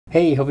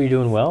Hey, hope you're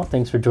doing well.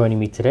 Thanks for joining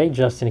me today.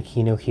 Justin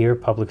Aquino here,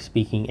 public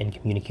speaking and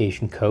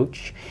communication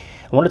coach.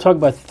 I want to talk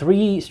about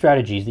 3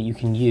 strategies that you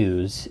can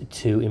use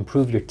to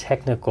improve your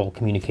technical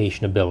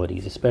communication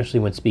abilities, especially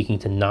when speaking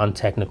to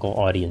non-technical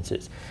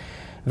audiences.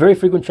 Very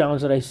frequent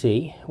challenge that I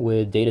see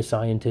with data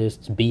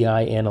scientists,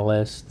 BI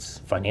analysts,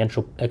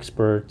 financial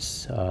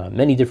experts,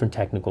 many different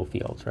technical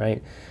fields,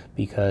 right?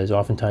 Because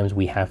oftentimes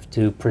we have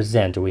to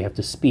present or we have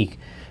to speak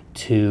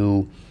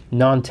to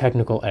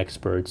non-technical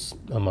experts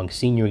among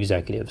senior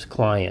executives,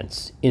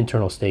 clients,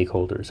 internal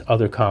stakeholders,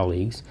 other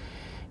colleagues,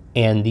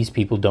 and these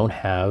people don't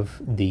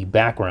have the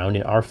background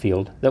in our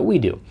field that we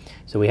do.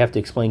 So we have to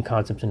explain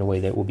concepts in a way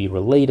that will be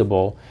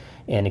relatable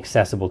and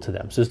accessible to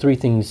them. So there's 3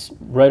 things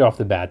right off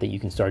the bat that you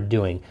can start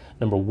doing.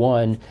 Number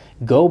 1,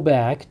 go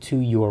back to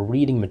your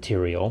reading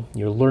material,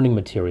 your learning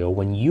material,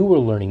 when you were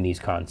learning these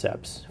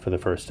concepts for the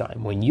first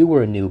time, when you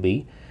were a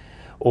newbie,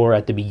 or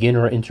at the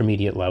beginner or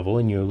intermediate level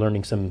and you're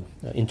learning some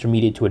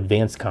intermediate to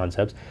advanced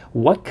concepts.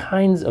 What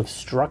kinds of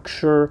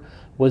structure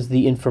was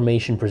the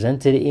information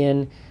presented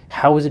in?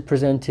 How was it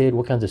presented?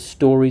 What kinds of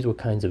stories, what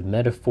kinds of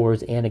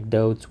metaphors,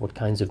 anecdotes, what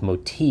kinds of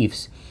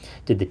motifs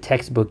did the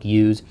textbook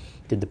use?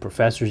 Did the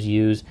professors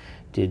use?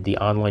 Did the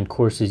online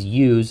courses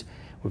use,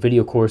 or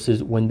video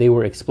courses, when they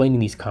were explaining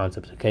these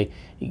concepts, okay?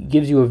 It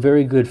gives you a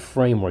very good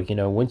framework. You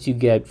know, once you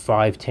get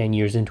 5-10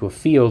 years into a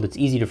field, it's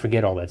easy to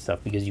forget all that stuff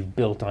because you've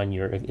built on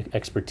your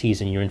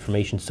expertise and your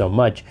information so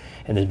much,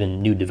 and there's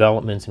been new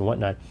developments and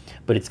whatnot.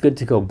 But it's good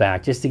to go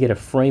back just to get a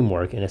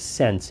framework and a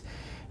sense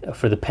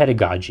for the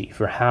pedagogy,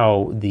 for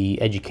how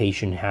the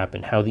education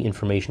happened, how the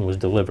information was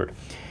delivered.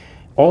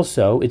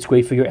 Also, it's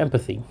great for your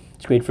empathy.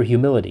 It's great for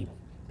humility,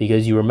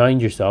 because you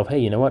remind yourself, hey,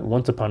 you know what?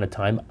 Once upon a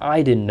time,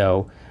 I didn't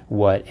know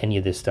what any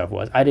of this stuff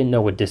was. I didn't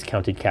know what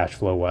discounted cash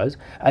flow was.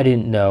 I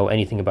didn't know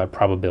anything about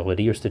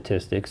probability or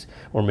statistics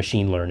or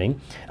machine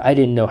learning. I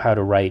didn't know how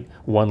to write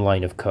one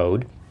line of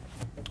code.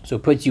 So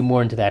it puts you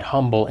more into that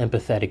humble,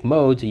 empathetic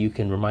mode so you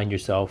can remind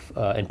yourself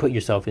and put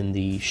yourself in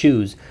the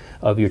shoes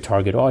of your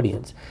target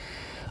audience.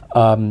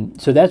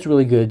 So that's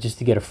really good, just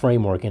to get a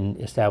framework and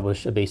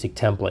establish a basic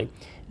template.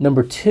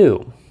 Number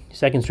 2,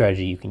 second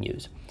strategy you can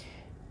use.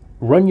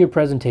 Run your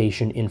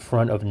presentation in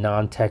front of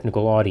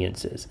non-technical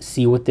audiences.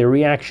 See what their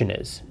reaction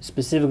is.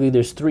 Specifically,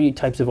 there's 3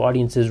 types of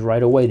audiences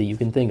right away that you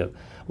can think of.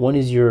 One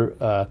is your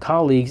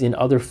colleagues in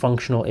other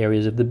functional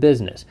areas of the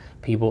business.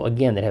 People,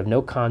 again, that have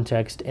no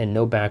context and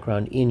no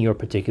background in your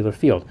particular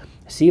field.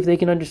 See if they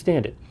can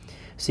understand it.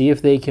 See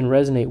if they can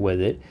resonate with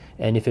it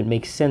and if it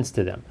makes sense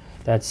to them.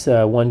 That's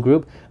one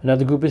group.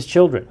 Another group is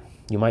children.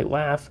 You might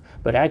laugh,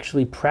 but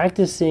actually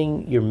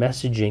practicing your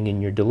messaging and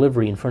your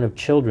delivery in front of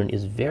children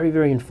is very,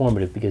 very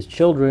informative, because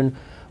children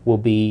will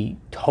be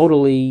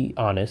totally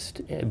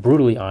honest,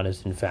 brutally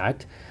honest, in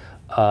fact.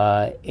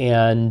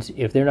 And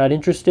if they're not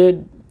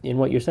interested in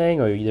what you're saying,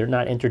 or they're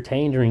not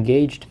entertained or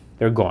engaged,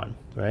 they're gone,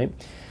 right?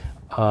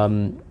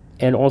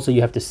 And also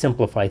you have to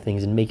simplify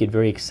things and make it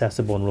very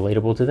accessible and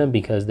relatable to them,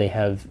 because they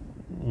have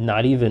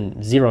not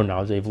even 0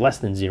 knowledge, they have less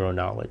than 0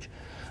 knowledge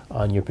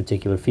on your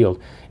particular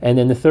field. And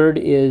then the third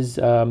is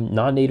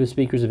non-native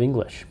speakers of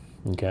English.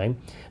 Okay,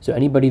 so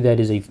anybody that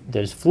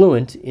is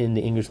fluent in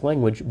the English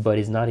language but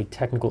is not a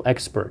technical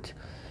expert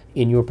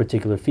in your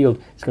particular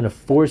field is going to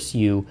force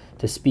you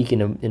to speak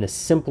in a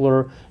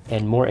simpler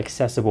and more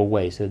accessible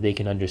way so that they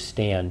can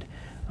understand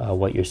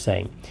what you're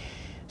saying.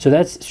 So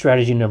that's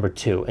strategy number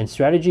 2. And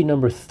strategy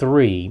number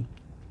 3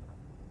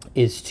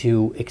 is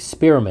to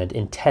experiment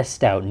and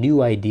test out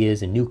new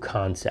ideas and new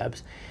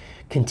concepts.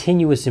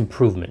 Continuous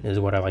improvement is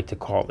what I like to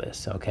call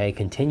this, okay?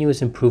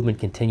 Continuous improvement,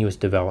 continuous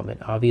development.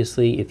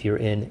 Obviously, if you're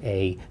in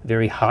a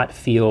very hot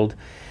field,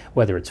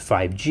 whether it's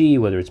 5G,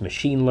 whether it's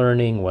machine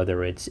learning,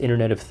 whether it's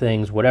Internet of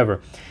Things,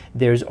 whatever,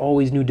 there's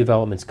always new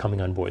developments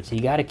coming on board. So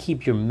you got to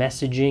keep your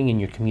messaging and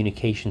your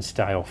communication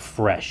style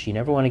fresh. You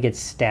never want to get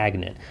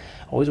stagnant.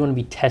 Always want to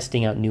be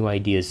testing out new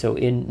ideas. So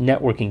in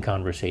networking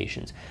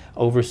conversations,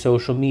 over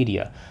social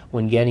media,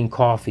 when getting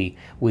coffee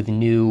with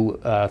new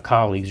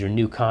colleagues or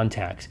new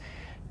contacts,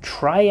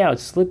 try out,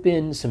 slip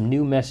in some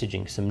new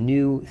messaging, some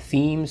new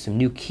themes, some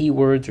new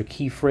keywords or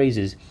key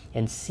phrases,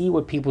 and see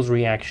what people's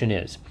reaction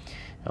is.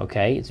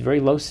 Okay, it's very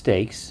low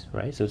stakes,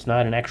 right? So it's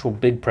not an actual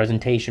big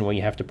presentation where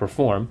you have to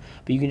perform,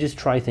 but you can just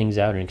try things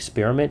out and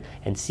experiment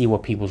and see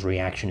what people's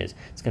reaction is.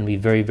 It's going to be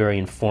very, very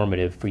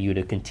informative for you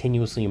to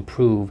continuously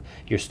improve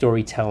your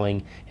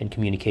storytelling and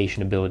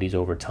communication abilities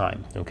over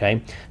time.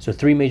 Okay, so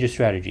 3 major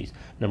strategies.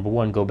 Number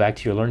 1, go back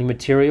to your learning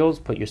materials,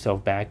 put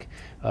yourself back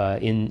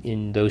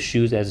in those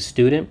shoes as a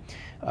student.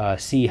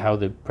 See how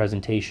the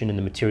presentation and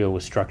the material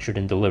was structured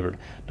and delivered.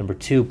 Number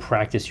 2,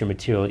 practice your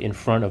material in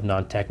front of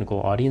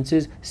non-technical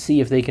audiences. See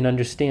if they can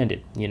understand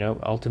it. You know,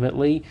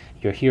 ultimately,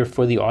 you're here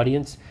for the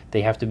audience.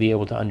 They have to be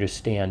able to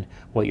understand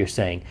what you're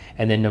saying.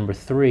 And then number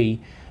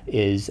 3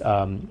 is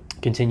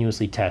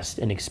continuously test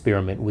and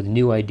experiment with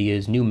new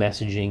ideas, new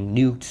messaging,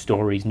 new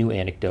stories, new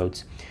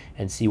anecdotes,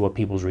 and see what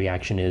people's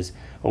reaction is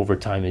over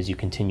time as you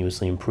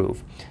continuously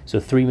improve. So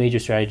 3 major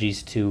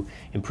strategies to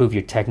improve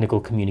your technical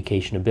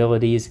communication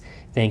abilities.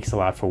 Thanks a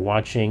lot for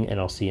watching, and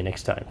I'll see you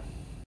next time.